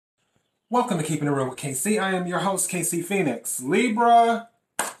Welcome to Keeping It Real with KC. I am your host, KC Phoenix. Libra,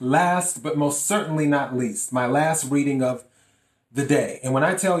 last but most certainly not least, my last reading of the day. And when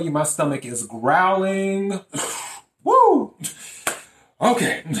I tell you my stomach is growling, woo!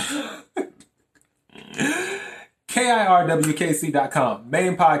 Okay. KIRWKC.com,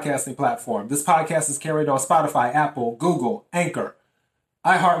 main podcasting platform. This podcast is carried on Spotify, Apple, Google, Anchor,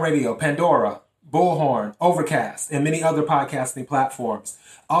 iHeartRadio, Pandora, Bullhorn, Overcast, and many other podcasting platforms.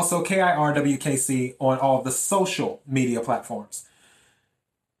 Also, KIRWKC on all of the social media platforms.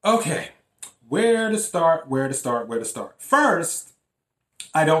 Okay, where to start? First,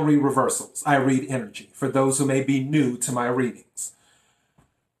 I don't read reversals. I read energy for those who may be new to my readings.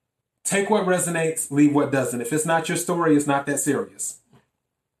 Take what resonates, leave what doesn't. If it's not your story, it's not that serious.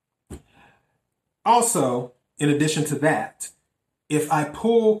 Also, in addition to that, if I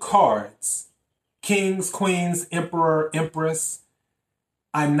pull cards, kings, queens, emperor, empress,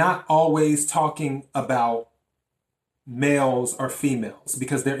 I'm not always talking about males or females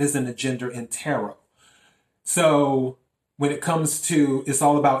because there isn't a gender in tarot. So when it comes to, it's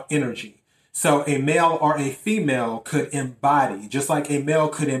all about energy. So a male or a female could embody, just like a male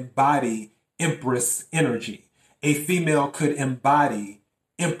could embody empress energy. A female could embody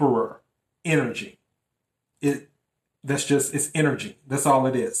emperor energy. It's energy. That's all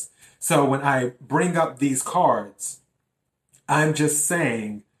it is. So when I bring up these cards, I'm just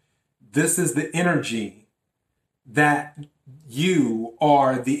saying this is the energy that you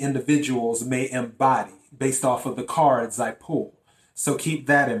or the individuals may embody based off of the cards I pull. So keep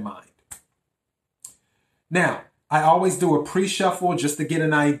that in mind. Now, I always do a pre-shuffle just to get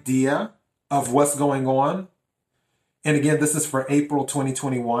an idea of what's going on. And again, this is for April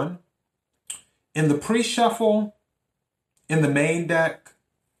 2021. In the pre-shuffle, in the main deck,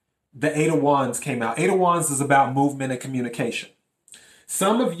 the Eight of Wands came out. Eight of Wands is about movement and communication.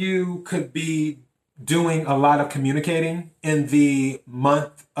 Some of you could be doing a lot of communicating in the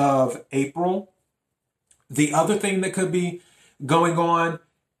month of April. The other thing that could be going on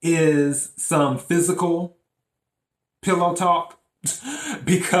is some physical pillow talk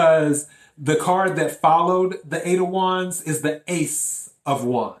because the card that followed the Eight of Wands is the Ace of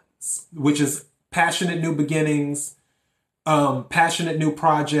Wands, which is passionate new beginnings, passionate new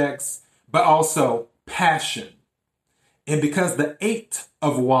projects, but also passion. And because the Eight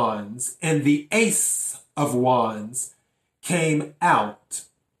of Wands and the Ace of Wands came out,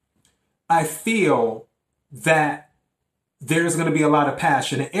 I feel that there's going to be a lot of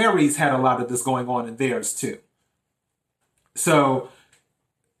passion. And Aries had a lot of this going on in theirs too. So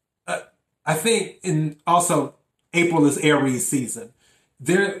I think also April is Aries season.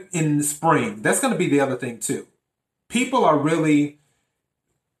 They're in spring. That's going to be the other thing too.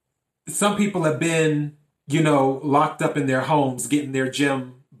 Some people have been, locked up in their homes, getting their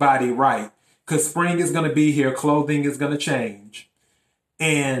gym body right. Because spring is going to be here. Clothing is going to change.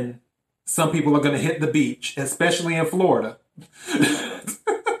 And some people are going to hit the beach, especially in Florida.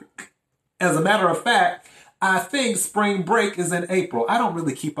 As a matter of fact, I think spring break is in April. I don't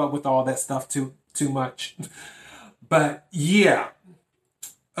really keep up with all that stuff too much. But yeah,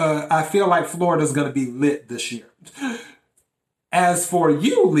 I feel like Florida's going to be lit this year. As for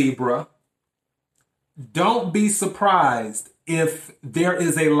you, Libra, don't be surprised if there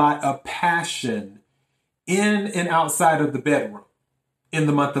is a lot of passion in and outside of the bedroom in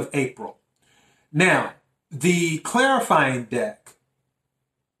the month of April. Now, the clarifying deck,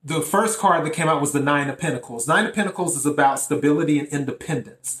 the first card that came out was the Nine of Pentacles. Nine of Pentacles is about stability and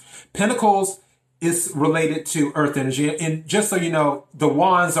independence. Pentacles is related to earth energy. And just so you know, the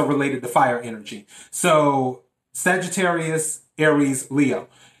wands are related to fire energy. So Sagittarius, Aries, Leo.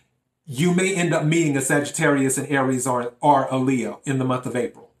 You may end up meeting a Sagittarius, and Aries, or a Leo in the month of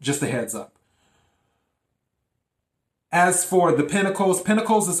April. Just a heads up. As for the Pentacles,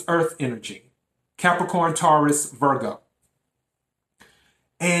 Pentacles is earth energy. Capricorn, Taurus, Virgo.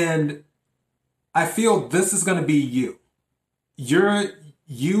 And I feel this is going to be you.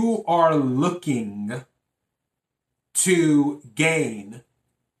 You are looking to gain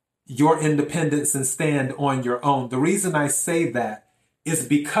your independence and stand on your own. The reason I say that is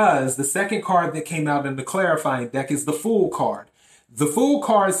because the second card that came out in the clarifying deck is the Fool card. The Fool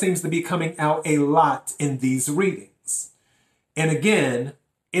card seems to be coming out a lot in these readings. And again,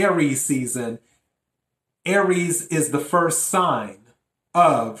 Aries season. Aries is the first sign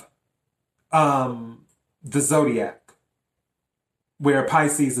of the zodiac, where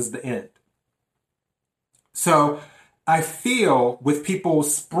Pisces is the end. So I feel with people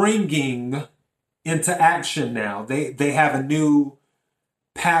springing into action now, they have a new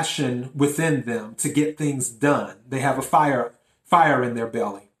passion within them to get things done. They have a fire in their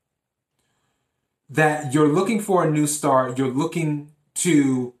belly. that you're looking for a new start. You're looking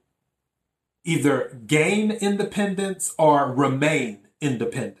to either gain independence or remain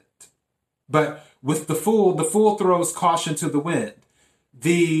independent. But with the Fool throws caution to the wind.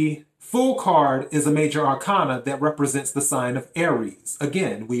 The Fool card is a major arcana that represents the sign of Aries.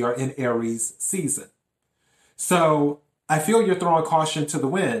 Again, we are in Aries season. So I feel you're throwing caution to the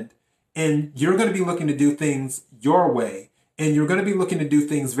wind, and you're going to be looking to do things your way, and you're going to be looking to do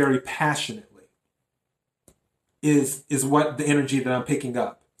things very passionately, is what the energy that I'm picking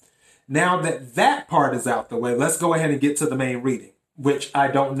up. Now that that part is out the way, let's go ahead and get to the main reading, which I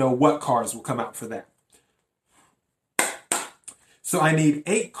don't know what cards will come out for that. So I need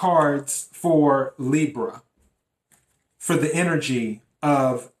 8 cards for Libra for the energy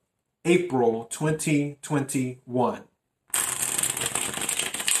of April 2021.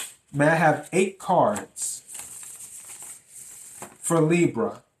 May I have 8 cards for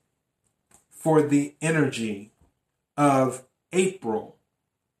Libra for the energy of April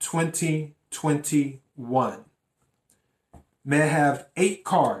 2021? May I have 8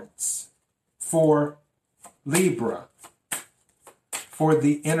 cards for Libra for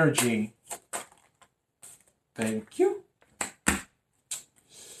the energy? Thank you.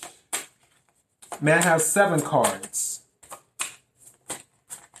 May I have 7 cards?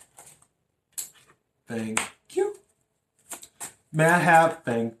 Thank you. May I have,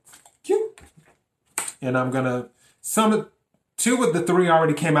 thank you. And I'm gonna, 2 of the 3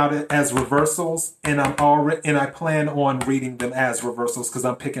 already came out as reversals, and I plan on reading them as reversals because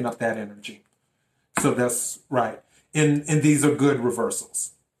I'm picking up that energy. So that's right. And these are good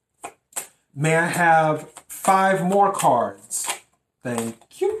reversals. May I have 5 more cards?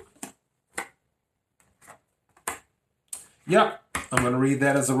 Thank you. Yep, I'm going to read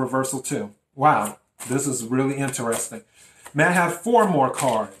that as a reversal too. Wow, this is really interesting. May I have 4 more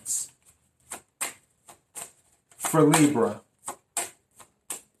cards for Libra?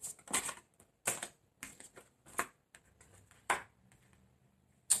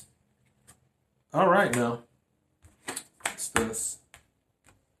 All right, now. What's this?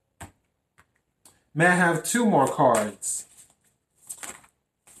 May I have 2 more cards?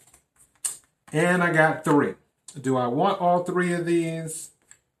 And I got 3. Do I want all 3 of these?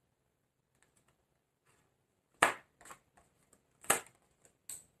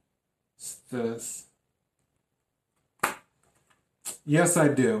 What's this? Yes, I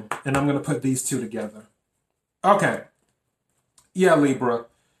do. And I'm going to put these 2 together. Okay. Yeah, Libra.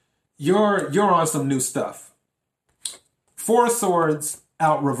 You're on some new stuff. 4 of Swords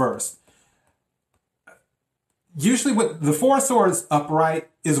out reversed. Usually with the 4 of Swords upright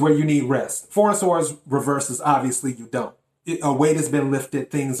is where you need rest. 4 of Swords reverses, obviously you don't. A weight has been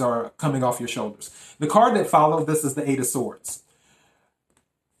lifted. Things are coming off your shoulders. The card that followed this is the 8 of Swords.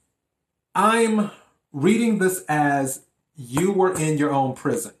 I'm reading this as you were in your own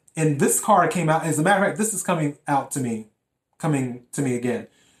prison. And this card came out, as a matter of fact, this is coming to me again.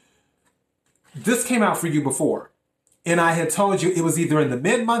 This came out for you before. And I had told you it was either in the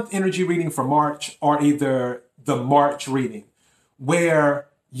mid-month energy reading for March or either the March reading where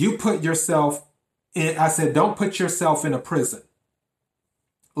you put yourself in. I said, don't put yourself in a prison,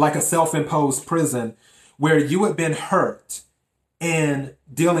 like a self-imposed prison where you had been hurt and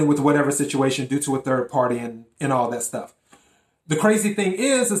dealing with whatever situation due to a third party and all that stuff. The crazy thing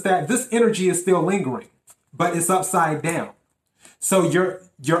is that this energy is still lingering, but it's upside down. So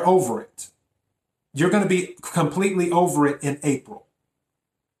you're over it. You're going to be completely over it in April.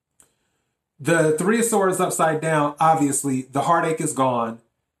 The 3 of Swords upside down, obviously, the heartache is gone.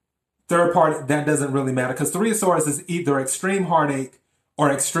 Third party, that doesn't really matter because 3 of Swords is either extreme heartache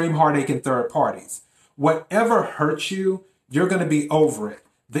or extreme heartache in third parties. Whatever hurts you, you're going to be over it.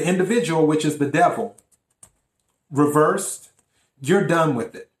 The individual, which is the devil, reversed, you're done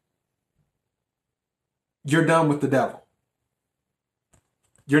with it. You're done with the devil.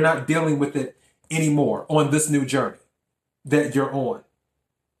 You're not dealing with it anymore on this new journey that you're on.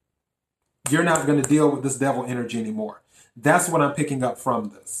 You're not going to deal with this devil energy anymore. That's what I'm picking up from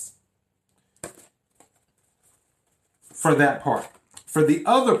this. For that part. For the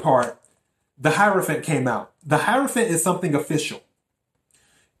other part, the Hierophant came out. The Hierophant is something official.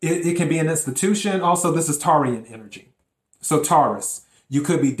 It can be an institution. Also, this is Taurian energy. So Taurus. You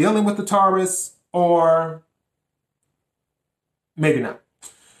could be dealing with the Taurus or maybe not.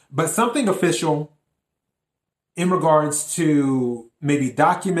 But something official in regards to maybe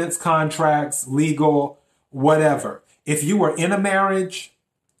documents, contracts, legal, whatever. If you were in a marriage,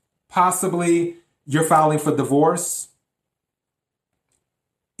 possibly you're filing for divorce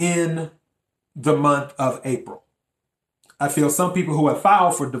in the month of April. I feel some people who have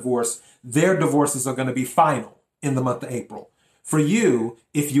filed for divorce, their divorces are going to be final in the month of April. For you,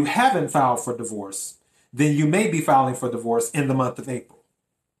 if you haven't filed for divorce, then you may be filing for divorce in the month of April.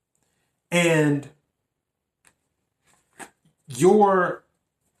 And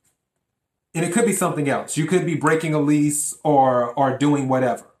it could be something else. You could be breaking a lease or doing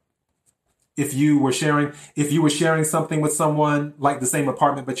whatever. If you were sharing something with someone, like the same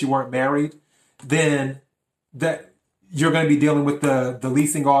apartment, but you weren't married, then that you're going to be dealing with the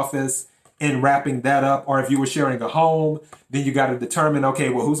leasing office and wrapping that up. Or if you were sharing a home, then you got to determine, okay,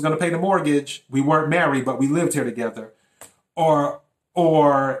 well, who's going to pay the mortgage? We weren't married, but we lived here together. Or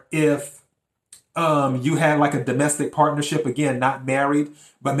if you had like a domestic partnership, again, not married,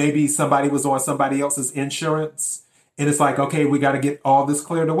 but maybe somebody was on somebody else's insurance. And it's like, okay, we got to get all this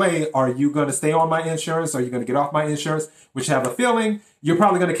cleared away. Are you going to stay on my insurance? Are you going to get off my insurance? Which I have a feeling you're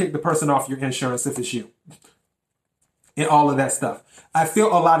probably going to kick the person off your insurance if it's you. And all of that stuff. I feel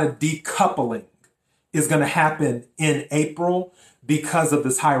a lot of decoupling is going to happen in April because of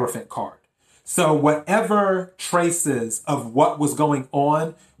this Hierophant card. So whatever traces of what was going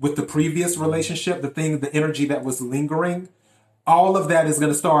on with the previous relationship, the energy that was lingering, all of that is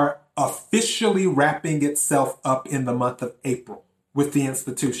going to start officially wrapping itself up in the month of April with the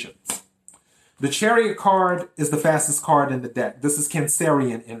institutions. The Chariot card is the fastest card in the deck. This is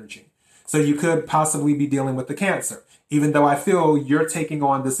Cancerian energy. So you could possibly be dealing with the Cancer, even though I feel you're taking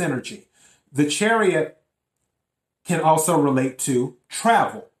on this energy. The Chariot can also relate to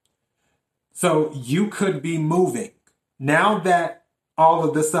travel. So you could be moving. Now that all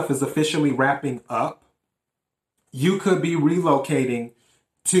of this stuff is officially wrapping up, you could be relocating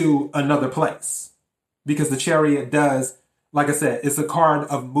to another place. Because the Chariot does, like I said, it's a card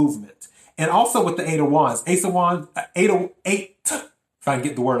of movement. And also with the Eight of Wands, if I can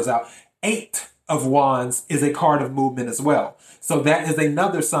get the words out, 8 of Wands is a card of movement as well. So that is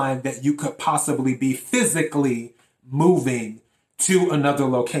another sign that you could possibly be physically moving to another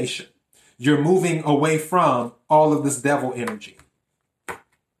location. You're moving away from all of this devil energy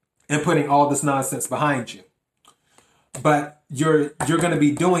and putting all this nonsense behind you. But you're going to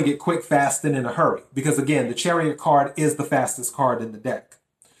be doing it quick, fast, and in a hurry. Because again, the Chariot card is the fastest card in the deck.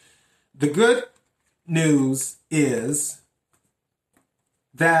 The good news is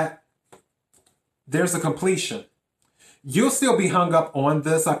that there's a completion. You'll still be hung up on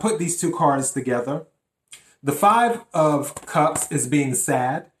this. I put these two cards together. The 5 of Cups is being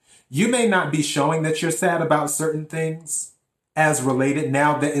sad. You may not be showing that you're sad about certain things as related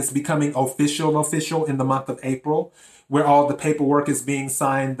now that it's becoming official in the month of April, where all the paperwork is being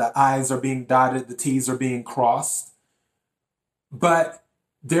signed, the I's are being dotted, the T's are being crossed. But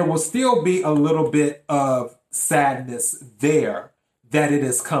there will still be a little bit of sadness there that it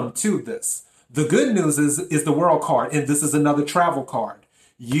has come to this. The good news is the World card, and this is another travel card.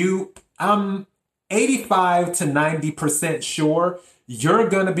 I'm 85 to 90% sure you're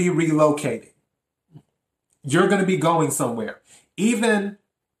going to be relocating. You're going to be going somewhere. Even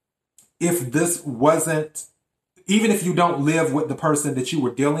if you don't live with the person that you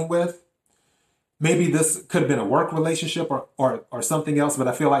were dealing with, maybe this could have been a work relationship or something else, but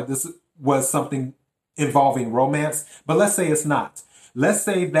I feel like this was something involving romance. But let's say it's not. Let's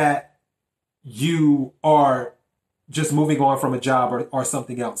say that you are just moving on from a job or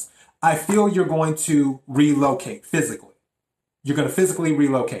something else. I feel you're going to relocate physically. You're going to physically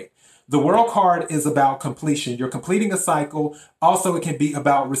relocate. The World card is about completion. You're completing a cycle. Also, it can be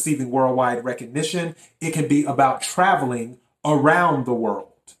about receiving worldwide recognition. It can be about traveling around the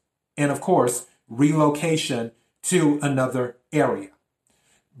world. And of course, relocation to another area.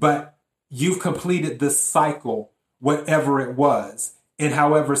 But you've completed this cycle, whatever it was. And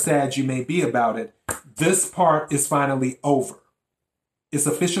however sad you may be about it, this part is finally over. It's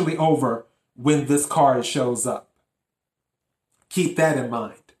officially over when this card shows up. Keep that in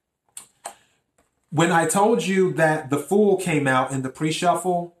mind. When I told you that the Fool came out in the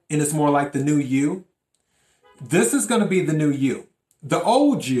pre-shuffle, and it's more like the new you, this is going to be the new you. The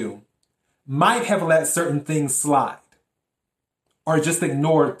old you might have let certain things slide or just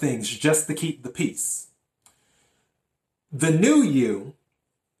ignored things just to keep the peace. The new you,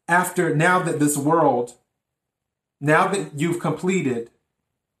 now that you've completed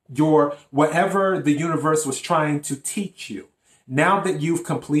your whatever the universe was trying to teach you, now that you've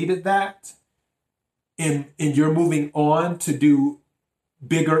completed that and you're moving on to do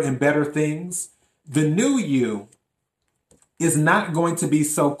bigger and better things, the new you is not going to be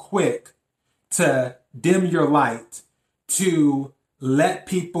so quick to dim your light, to let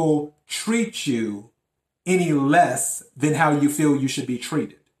people treat you any less than how you feel you should be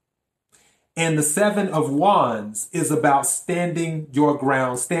treated. And the Seven of Wands is about standing your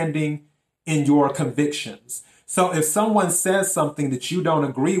ground, standing in your convictions. So if someone says something that you don't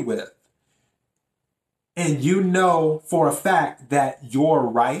agree with, and you know for a fact that you're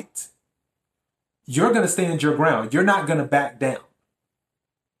right, you're going to stand your ground. You're not going to back down.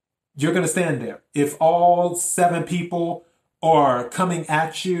 You're going to stand there. If all 7 people are coming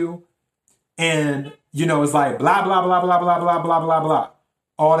at you and, it's like blah, blah, blah, blah, blah, blah, blah, blah, blah,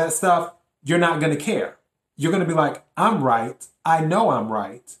 all that stuff, you're not going to care. You're going to be like, I'm right. I know I'm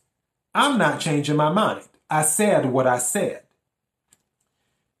right. I'm not changing my mind. I said what I said.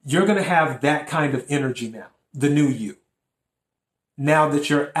 You're going to have that kind of energy now, the new you. Now that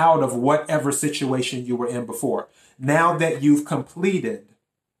you're out of whatever situation you were in before. Now that you've completed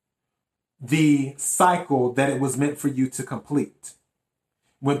the cycle that it was meant for you to complete.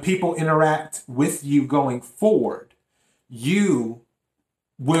 When people interact with you going forward, you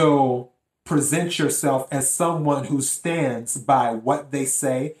will present yourself as someone who stands by what they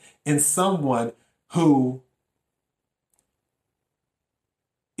say and someone who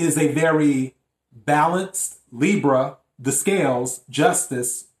is a very balanced Libra, the scales,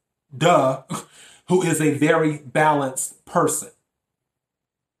 justice, who is a very balanced person.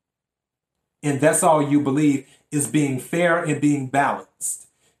 And that's all you believe is being fair and being balanced.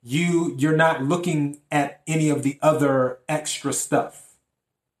 You're not looking at any of the other extra stuff.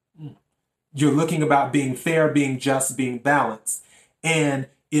 You're looking about being fair, being just, being balanced. And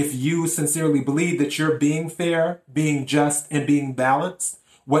if you sincerely believe that you're being fair, being just, and being balanced,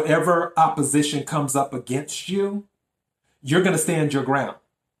 whatever opposition comes up against you, you're going to stand your ground.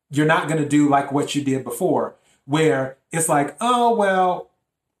 You're not going to do like what you did before, where it's like, oh, well,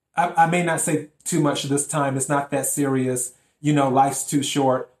 I may not say too much this time. It's not that serious. Life's too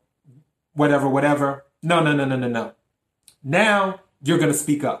short, whatever. No. Now you're going to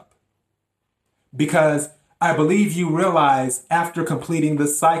speak up because I believe you realize after completing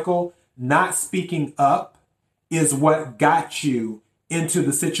this cycle, not speaking up is what got you into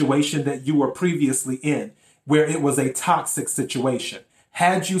the situation that you were previously in, where it was a toxic situation.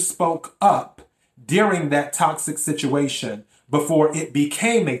 Had you spoke up during that toxic situation before it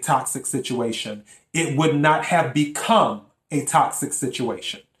became a toxic situation, it would not have become a toxic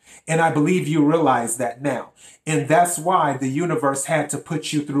situation. And I believe you realize that now. And that's why the universe had to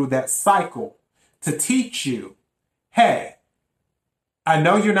put you through that cycle to teach you, hey, I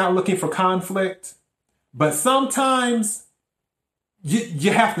know you're not looking for conflict, but sometimes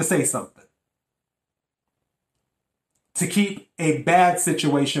you have to say something to keep a bad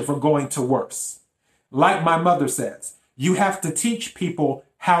situation from going to worse. Like my mother says, you have to teach people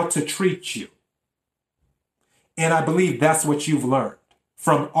how to treat you. And I believe that's what you've learned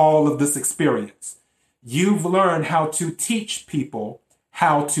from all of this experience. You've learned how to teach people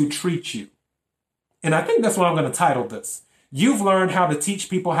how to treat you. And I think that's what I'm going to title this. You've learned how to teach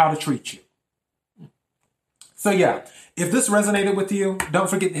people how to treat you. So yeah, if this resonated with you, don't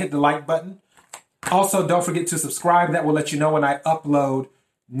forget to hit the like button. Also, don't forget to subscribe. That will let you know when I upload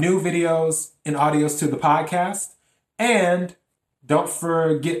new videos and audios to the podcast. And don't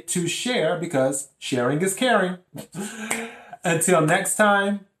forget to share because sharing is caring. Until next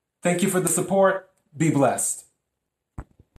time, thank you for the support. Be blessed.